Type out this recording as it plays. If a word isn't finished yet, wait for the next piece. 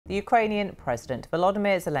The Ukrainian President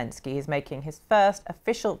Volodymyr Zelensky is making his first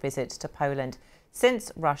official visit to Poland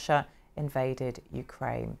since Russia invaded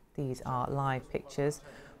Ukraine. These are live pictures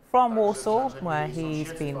from Warsaw, where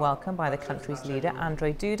he's been welcomed by the country's leader,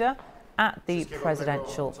 Andrzej Duda, at the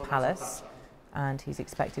presidential palace. And he's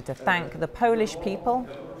expected to thank the Polish people,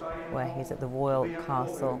 where he's at the royal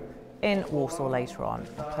castle in Warsaw later on.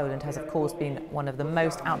 Poland has, of course, been one of the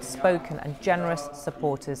most outspoken and generous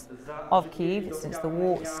supporters of Kyiv since the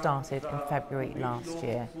war started in February last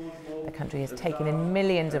year. The country has taken in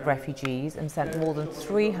millions of refugees and sent more than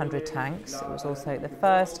 300 tanks. It was also the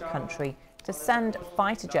first country to send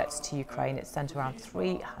fighter jets to Ukraine. It sent around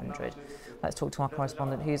 300. Let's talk to our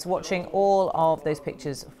correspondent who's watching all of those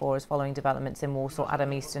pictures for us following developments in Warsaw.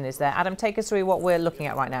 Adam Easton is there. Adam, take us through what we're looking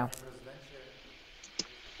at right now.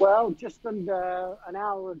 Well, just under an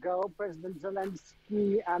hour ago, President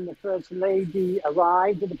Zelensky and the First Lady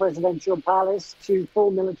arrived at the presidential palace to full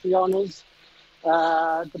military honours,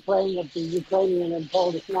 the playing of the Ukrainian and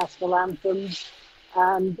Polish national anthems.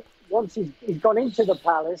 And once he's gone into the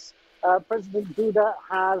palace, President Duda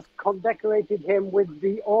has condecorated him with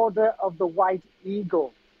the Order of the White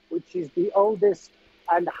Eagle, which is the oldest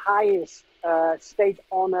and highest state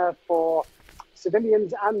honour for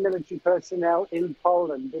civilians and military personnel in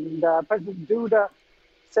Poland. And President Duda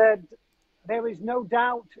said, "There is no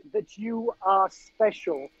doubt that you are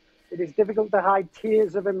special. It is difficult to hide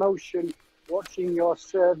tears of emotion watching your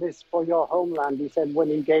service for your homeland," he said when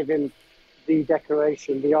he gave him the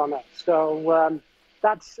decoration, the honor. So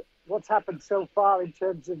that's what's happened so far in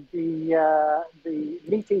terms of the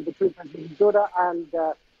meeting between President Duda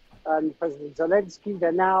and President Zelensky.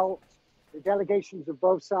 The delegations of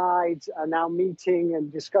both sides are now meeting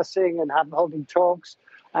and discussing and holding talks.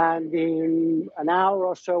 And in an hour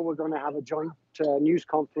or so, we're going to have a joint news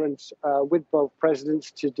conference with both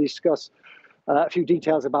presidents to discuss a few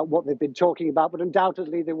details about what they've been talking about. But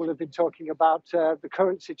undoubtedly, they will have been talking about the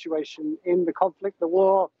current situation in the conflict, the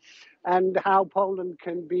war, and how Poland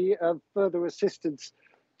can be of further assistance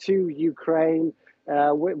to Ukraine,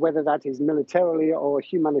 whether that is militarily or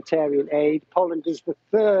humanitarian aid. Poland is the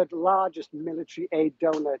third largest military aid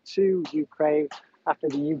donor to Ukraine after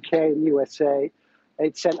the UK and USA.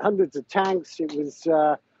 It sent hundreds of tanks. It was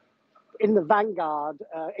in the vanguard,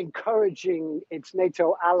 encouraging its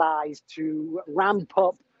NATO allies to ramp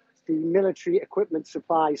up the military equipment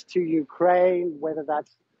supplies to Ukraine, whether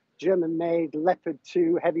that's German-made Leopard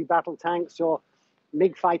 2 heavy battle tanks or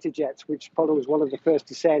MiG fighter jets, which Poland was one of the first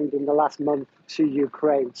to send in the last month to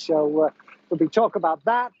Ukraine. So there'll be talk about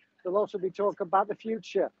that. There'll also be talk about the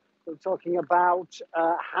future. We're talking about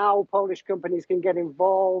how Polish companies can get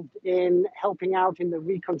involved in helping out in the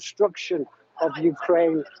reconstruction of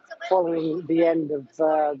Ukraine following the end of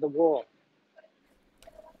the war.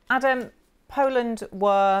 Adam, Poland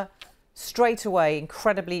were straight away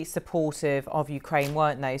incredibly supportive of Ukraine,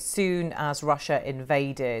 weren't they, soon as Russia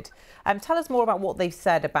invaded? Tell us more about what they've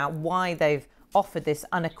said about why they've offered this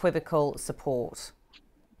unequivocal support.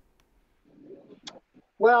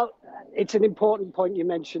 Well, it's an important point you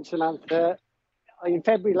mentioned, Samantha. In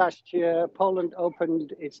February last year, Poland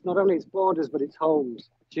opened not only its borders, but its homes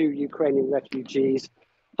to Ukrainian refugees.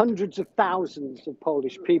 Hundreds of thousands of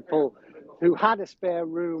Polish people who had a spare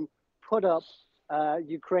room put up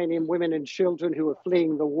Ukrainian women and children who were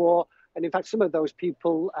fleeing the war. And in fact, some of those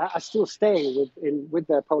people are still staying with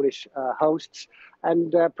their Polish hosts.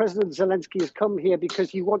 And President Zelensky has come here because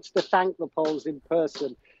he wants to thank the Poles in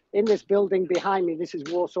person. In this building behind me, this is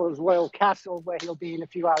Warsaw's Royal Castle, where he'll be in a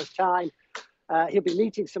few hours' time. He'll be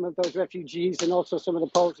meeting some of those refugees and also some of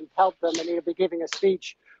the Poles who've helped them. And he'll be giving a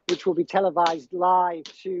speech which will be televised live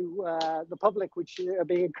to the public, which are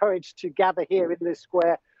being encouraged to gather here in this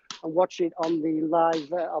square and watch it on the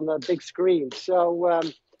live, on the big screen. So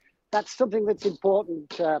that's something that's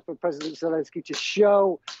important for President Zelensky, to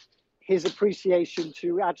show his appreciation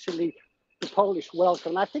to actually the Polish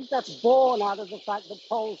welcome. And I think that's born out of the fact that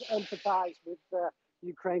Poles empathize with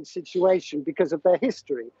Ukraine's situation because of their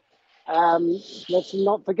history. Let's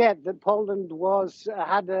not forget that Poland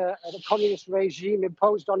had a communist regime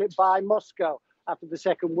imposed on it by Moscow after the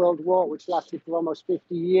Second World War, which lasted for almost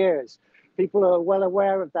 50 years. People are well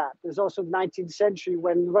aware of that. There's also the 19th century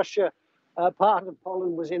when Russia, part of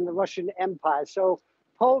Poland was in the Russian Empire. So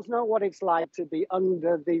Poles know what it's like to be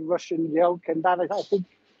under the Russian yoke, and that, I think,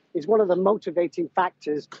 is one of the motivating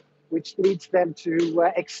factors which leads them to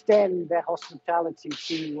extend their hospitality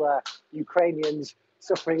to Ukrainians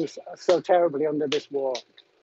suffering so terribly under this war.